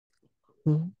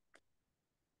Okay.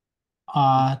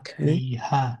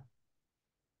 آتيها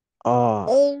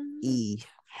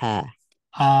Ha.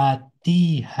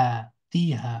 آتيها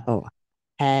تيها Oh,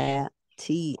 ha,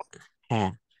 T,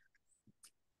 ha.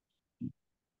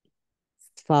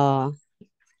 Fa,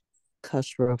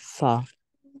 kasra, fa.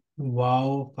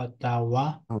 واو فتح و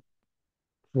Oh,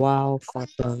 wow,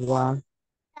 fata, wa.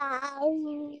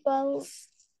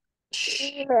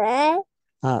 Sh,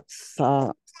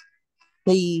 fa,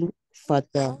 thi,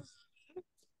 fata,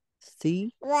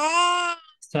 thi.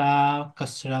 سا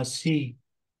كسرة سي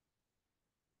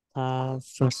Ta,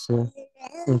 fasa,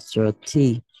 kasra,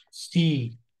 t.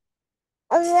 سي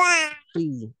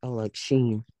She, I like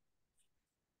sheen.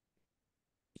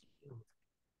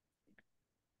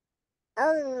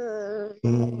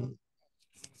 Mm.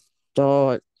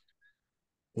 Dot,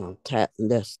 no, ta,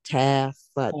 this, ta,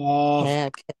 fat,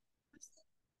 قاف ta,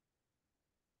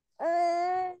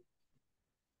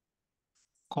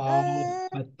 قاف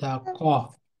فتح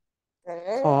قاف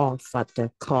ka, fata,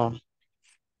 ka.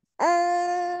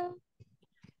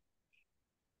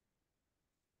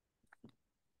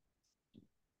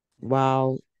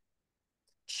 Wow,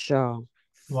 sha,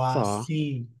 fa.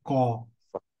 واسي قا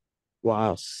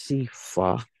Wow, si,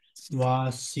 fa.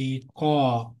 واسي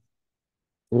قا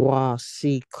Wa,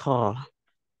 si, ka.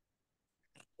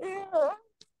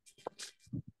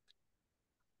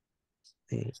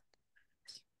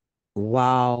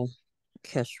 Wow,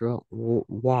 kesra,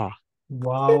 wa.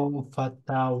 واو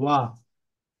فتح و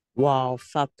Wow,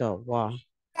 fata, wa.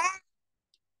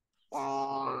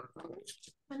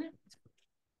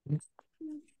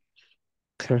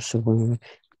 Kesra,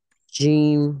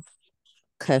 jim,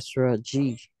 kesra,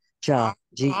 g, ja,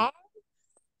 g.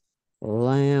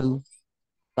 Lamb,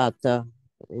 fata,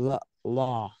 la,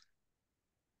 la.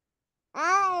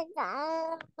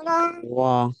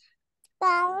 Wa,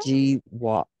 g,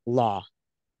 wa, la.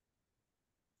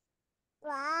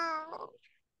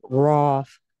 Raw,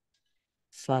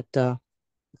 fata,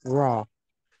 raw.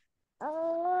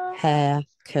 Ha,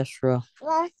 kesra,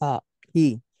 ha,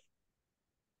 he.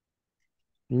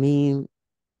 Meme,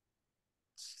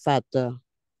 fata,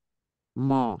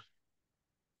 ma.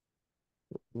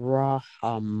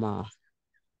 Rahama,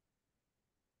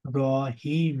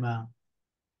 راهيمة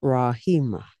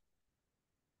Rahima.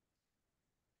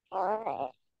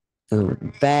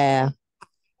 Ba,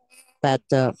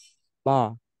 fata,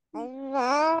 ba.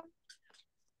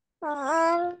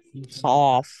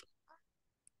 Off,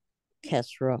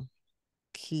 kesra,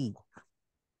 key.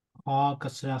 خا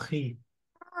كسرة خي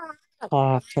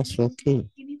Ha, kesra, key.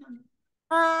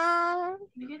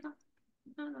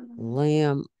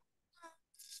 Lamb,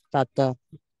 fata,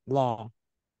 law.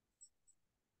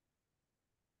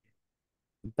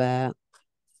 Ba,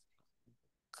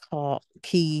 ka,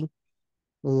 key,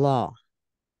 law.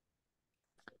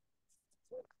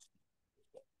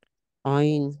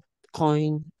 Ein,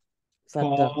 coin,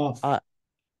 fata, قاف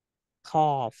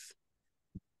cough,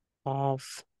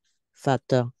 off,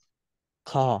 fata,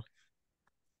 ka.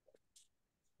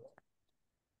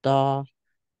 Da,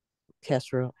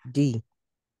 kesra, d.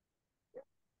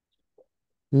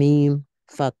 Meme,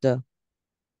 fata,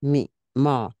 me,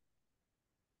 ma.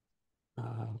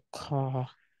 Ka,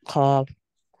 ka,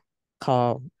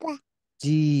 ka,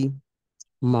 d,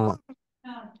 ma. Dima.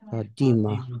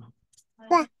 قديمة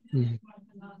Mm.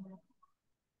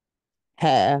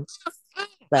 Ha,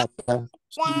 fata,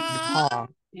 ha.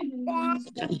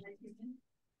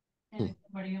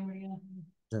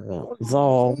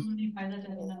 Vol,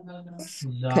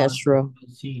 ذا kesra,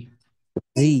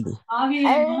 زي z.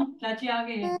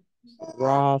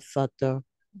 Ra, fata,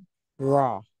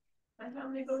 ra.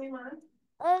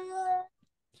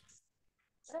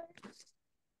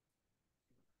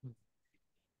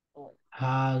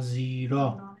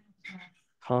 حزيرة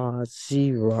Ha,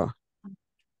 zero.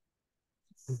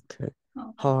 Okay.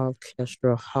 Ha,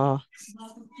 kesra, ha.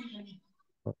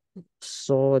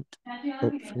 Sword, را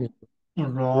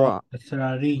ra,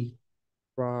 كسرة ري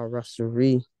ra,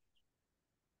 rasuri.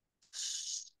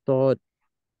 Sword,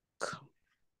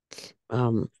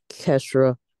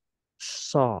 kesra,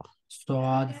 saw.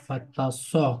 صاد فتح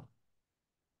صا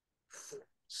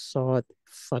Sword,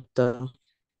 fata,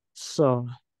 saw.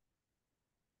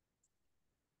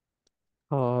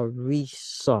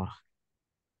 Harissa.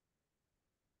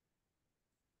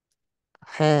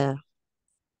 Ha,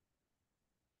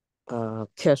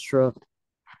 kesra,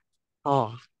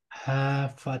 ha. ها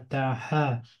فتح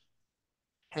ها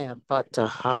Ha, fata,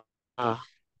 ha.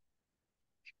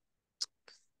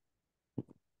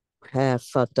 Ha,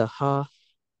 fata, ha.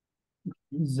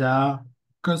 ذا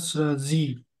كسرة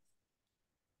زي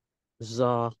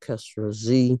Za, kesra,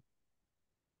 z.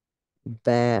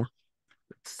 Ba,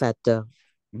 Fatah,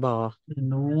 Ba,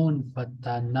 Noon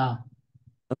fatha na.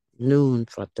 Noon,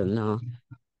 Fatah, Na,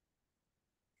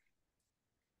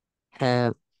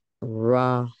 Ha,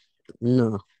 Ra,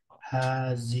 Na,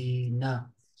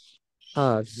 Hazina.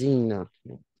 Ha, Zina,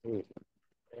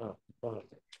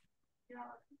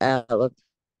 Alif,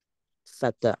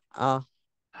 Fatah, A,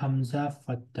 Hamza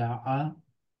fatha a.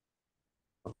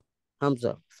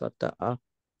 Hamza, Fatah, A,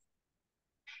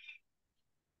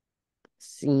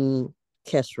 Sin,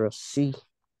 Kesra, C,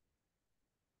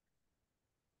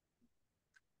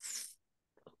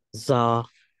 Za,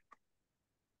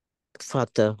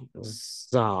 Fatah,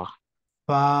 Za,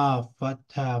 Fa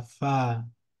fatha fa.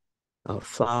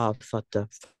 Fa, Fatah,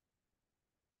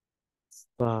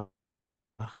 Fa,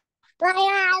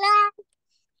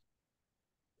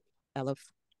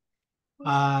 Alif,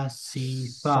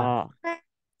 Asifa. Sa,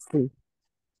 Si,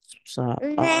 Sa,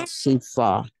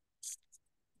 Sifa,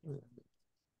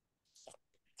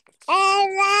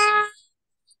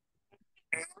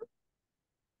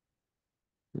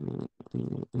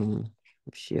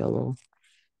 Yellow.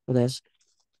 Well, there's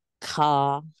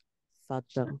Ka,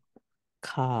 Fatah,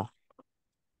 Ka,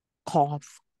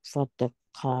 Cough, Fatah,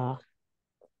 Ka,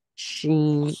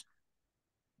 Sheen,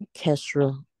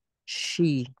 Kesra,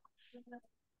 She,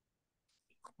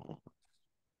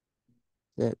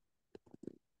 that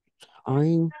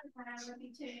Ein,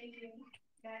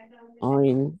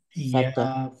 Ein, Fatah,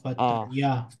 Ya fatha Ah,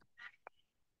 ya.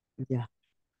 yeah,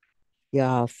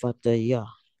 yeah, Fatah, yeah.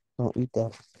 Don't eat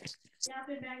that.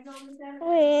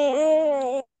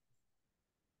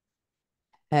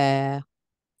 Ha,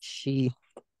 she,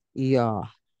 yeah.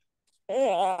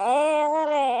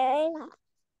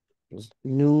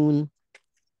 Noon.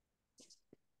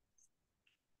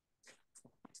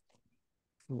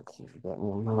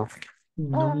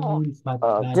 Noon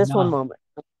fatha Just na. one moment.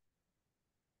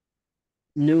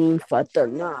 Noon, Fatah,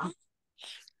 nah.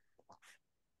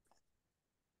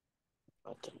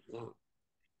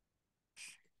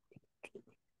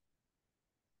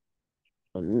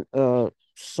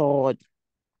 Sword,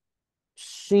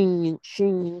 Sheen,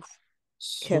 Kesra,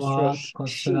 Swad kasra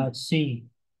She, si.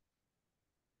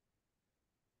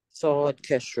 Sword,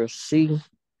 Kesra, C,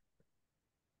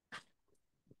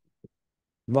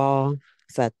 Ba,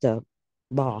 Fatah,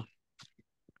 Ba,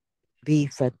 B,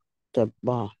 Fatah,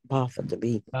 Ba, Fatah,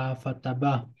 B, Ba fatha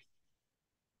ba.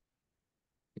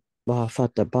 Ba,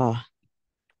 Fatah, Ba,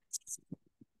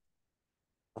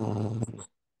 uh,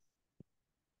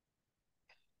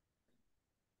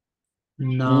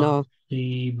 Na,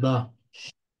 Nasiba.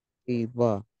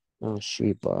 Shiba, Na,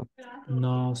 Shiba,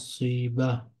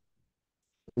 Nasiba.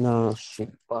 Na,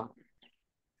 Shiba,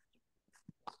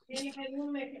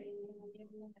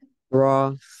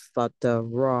 Ra, Fatah,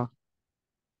 Ra,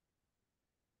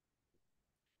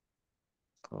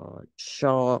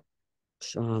 Shaw,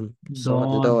 Sword,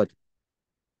 Dod. Lord,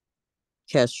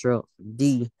 Kesra,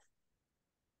 D,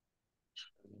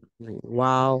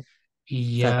 Wow,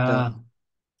 Fatah, Ya.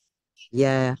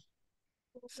 Yeah,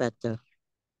 Fatah,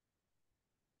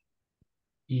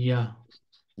 Ya.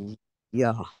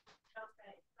 Yeah,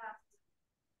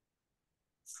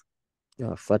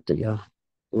 Yeah, Fatah, Yeah,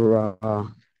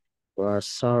 Ra,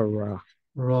 Sarah,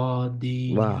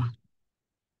 Radiya.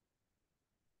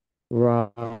 Ra,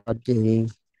 Ra,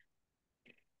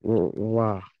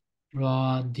 Ra,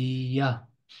 Radiya.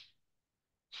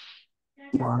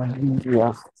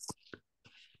 yeah,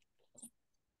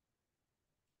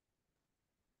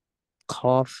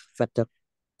 Cough, Fatah,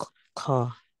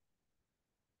 Ka,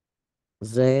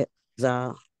 Ze,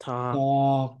 Za, Ta,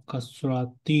 Ta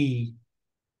kasrati.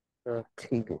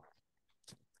 T,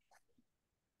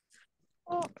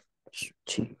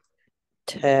 T,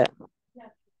 Te,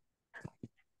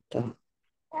 Ta,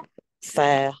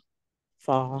 Fa,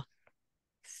 Fa,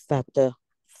 Fatah,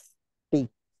 Fi,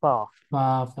 Fa,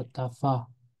 Fa fatha fa.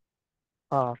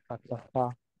 Fa, Fatah, Fa,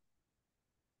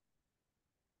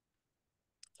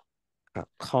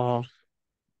 Ka,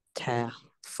 Ta,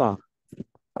 Fa,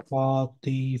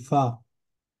 Fatifa.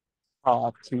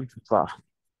 Ha, Ti, Fa,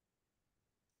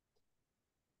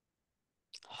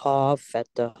 Ha,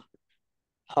 Fatah,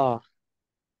 Ha,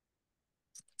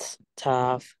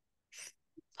 Ta,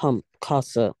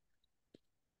 Kasa,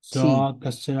 Za T,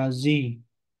 kasra zi.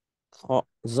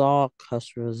 Za,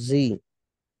 Kasra, Z,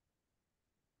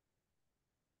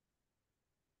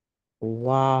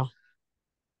 Wa,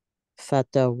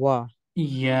 Fatah, Wa,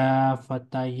 Ya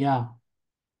fatha ya.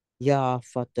 Ya,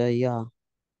 Fatah, Ya,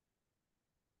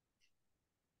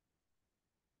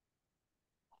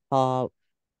 Ha,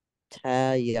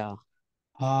 Ta, Ya,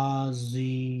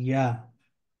 Haziya.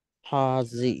 Ha,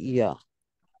 Z, Ya,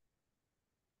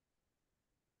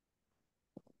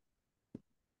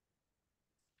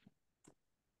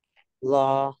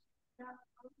 La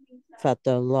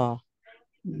Fatha La.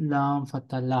 Lam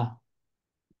Fatha La.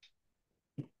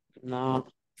 Na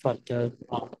Fatha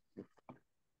La.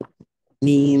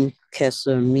 Mim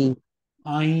Kesser Mim.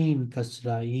 Ain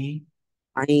Kasra I.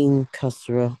 Ain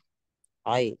Kasra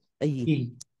I. I.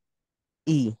 I.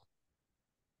 E.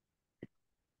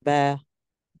 Ba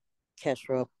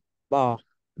Kesra Ba.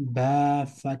 Ba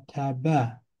Fatha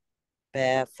Ba.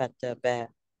 Ba Fatha Ba.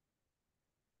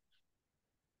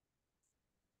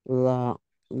 La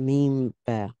Mim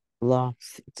Ba. La.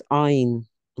 It's Ain.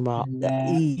 La. The La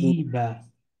E. I Ba.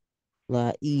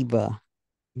 La Iba.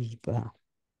 Iba.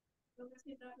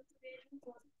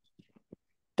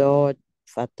 Dod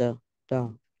Fatha Da.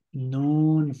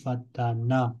 Noon Fatha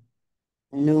Na.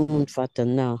 Noon Fatha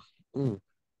Na.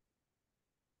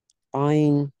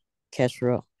 Ain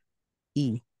Kesra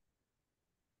E.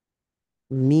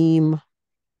 Mim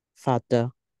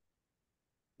Fatha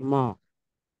Ma.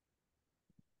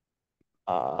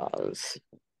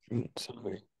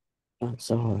 Sorry. I'm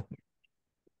sorry.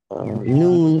 La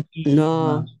Noon I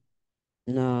Ma. Na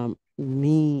Na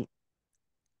Mi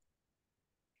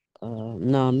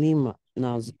Na Mima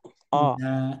Na Ah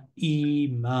Na I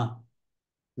Ma.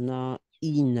 Na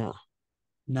Ina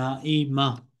Na I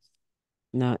Ma.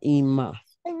 Na Ima.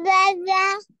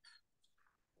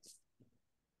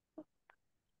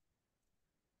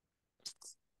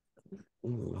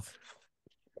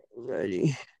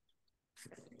 Ready.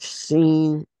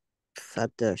 Seen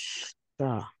Fatha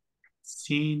Shah.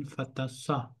 Sin Fatha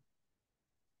Sa.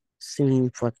 Seen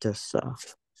Fatha Sa.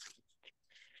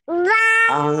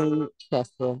 Ain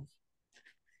Kesra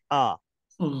Ah.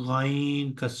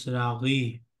 Ghain Kasra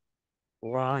Ghi.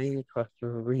 Ryan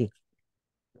Kesra Re.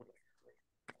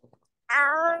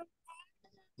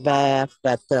 Ba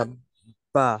Fatha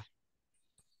Ba.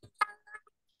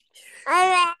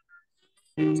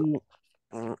 Mm,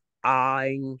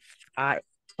 I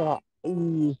thought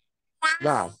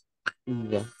wow.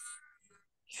 Yeah.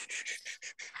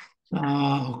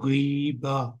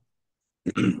 Aghiba.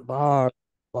 Bar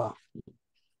wow.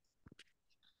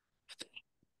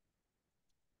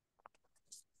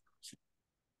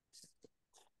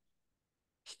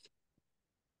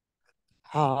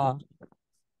 Ha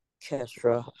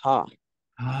Kesra Ha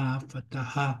Ha Fatha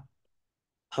Ha.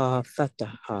 Ha Fata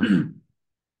Ha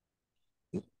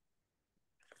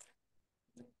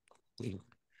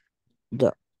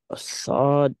the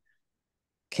Assad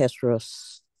Kesra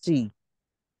C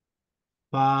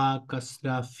Fa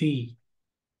Kasra Fi.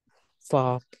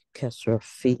 Fa Kesra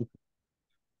Fi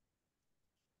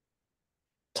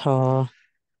Ta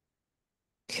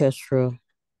Kesra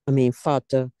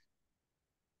Fata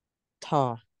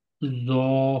Ta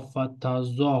Zo Fatha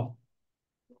Zo.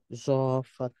 Za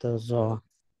Fata Za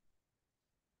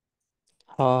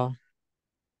Ha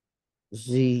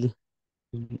Z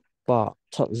Ba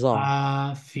Ta Za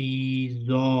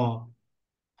Hafizo.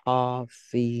 Ha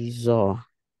Fi Za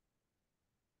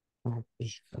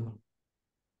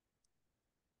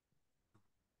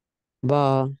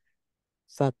Ba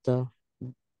Fata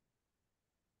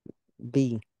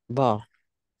B Ba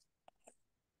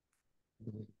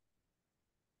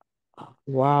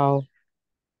Wow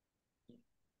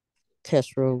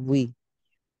Kesra We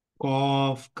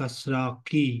Qaf Kasra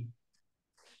Ki.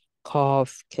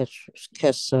 Kaf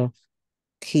Kesra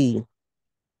Ki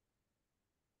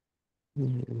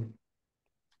Mm,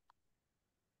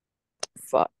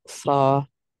 Fa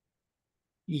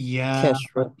Ya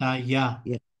Kesra Fatha Ya.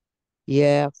 yeah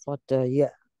yeah Fata yeah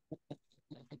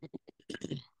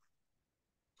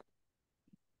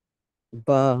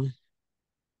Ba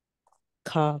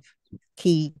Kaf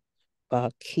Ki Ba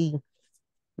Ki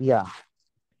yeah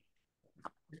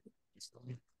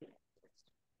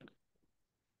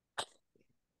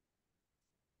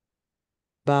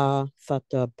Ba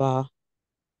Fata Ba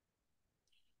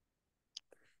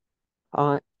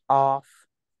on off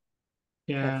Kaf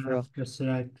Kesra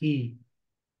Kasra Ki.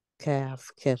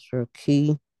 Kaf Kesra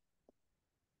Ki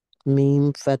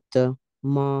Meme Fata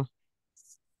Ma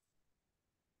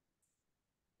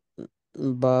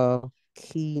Ba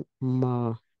Ki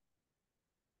Ma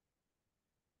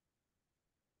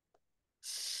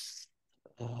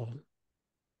uh,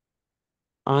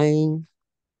 Ein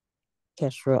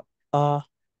Kesra A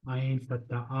Ain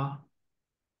Fatha A.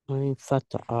 Ein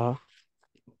Fata A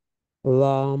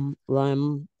Lam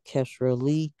Kesra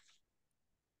Li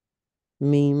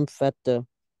Meme Fata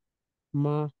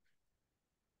Ma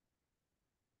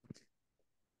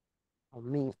I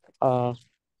mean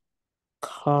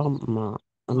Kama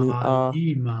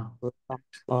Alima.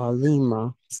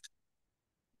 Lima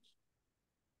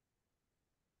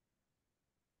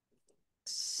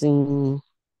Sin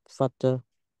Fata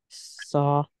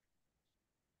Sa,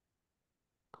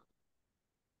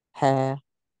 Ha,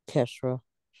 Kesra,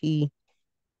 He,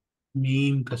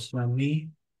 Mim kasra mi.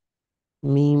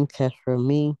 Meme, Kesra,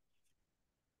 Me,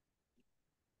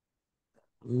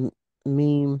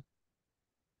 Meme,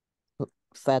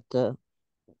 Fata,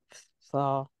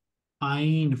 Fa,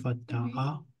 Ain fatha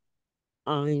a.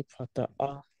 Ain, Fata,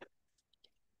 A,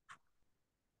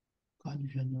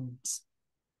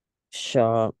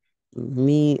 Sha,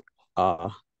 Me,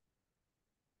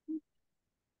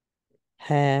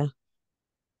 Ha,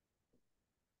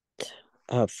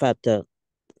 Fata,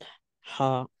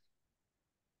 Ha,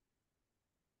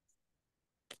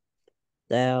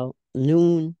 Thou,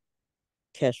 Noon,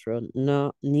 Kesra,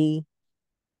 Na, Ni,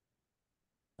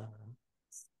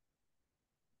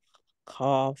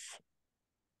 Kaf,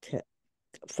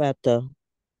 Fata,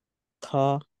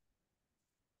 Ka,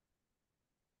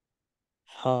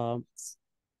 Ha,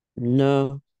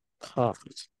 Na, Ka,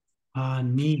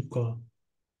 Aniko.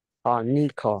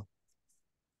 Nika,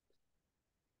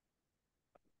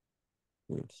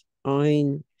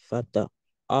 Ein, Fata,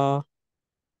 A,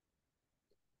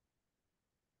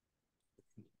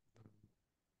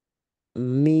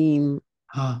 Meme,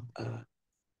 Ha.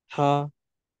 Ha,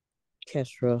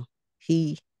 Kesra,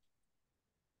 He,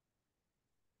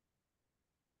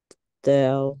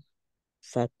 Thou,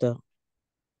 Fata,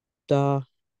 Da,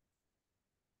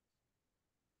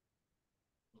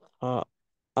 Ha,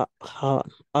 Ha,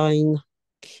 Ein,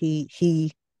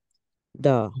 He,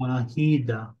 Da,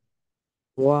 Wahida.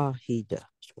 Wahida,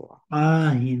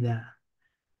 Ahida.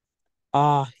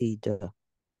 Ahida,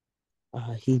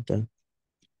 Ahida,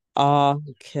 A,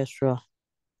 Kesra,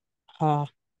 Ha,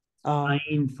 A,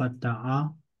 Ain fatha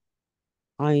a.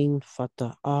 Ein,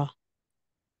 Fata, A,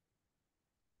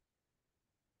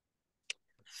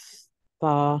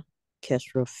 Fa,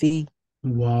 Kesra, Fi,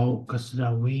 Waw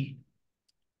kasra wi.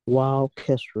 Wow,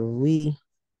 Kesra, We,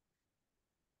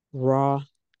 Ra,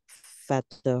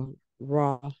 Fata,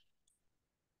 Ra,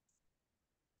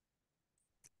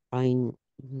 Ein,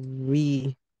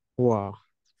 Re, Wa,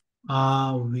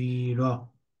 Awiro.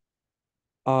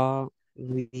 A,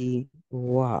 Re,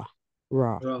 Wa,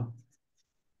 Ra, Ro.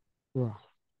 Ra,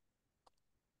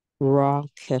 Ra,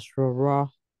 Kesra, Ra,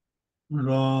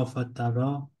 Ro fatha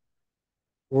ro.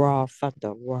 Ra,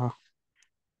 Fata, Ra,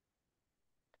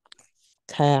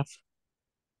 Kaf,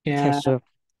 Kaf. Kesra,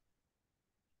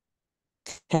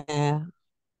 Ka,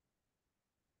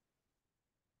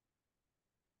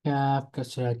 Kaf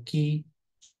kasra ki.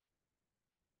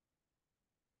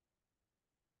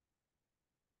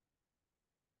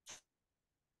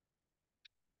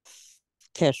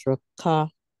 Kesra, Ka,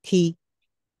 Ki,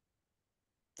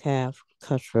 Kaf,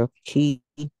 Kesra, Ki,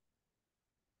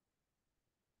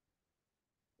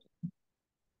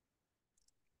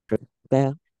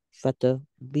 Ba, Fata,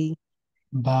 B,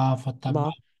 Ba fatha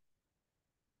ba. Ba,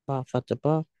 Ba, Fata,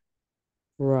 Ba,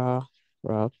 Ra,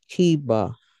 Ra, Ki,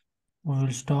 Ba. We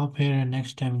will stop here and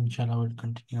next time inshallah we'll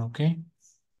continue. Okay.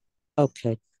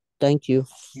 Okay, thank you.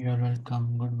 You're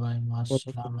welcome. Goodbye. Walaikum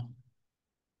Maassalam.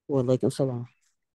 walaikum salam.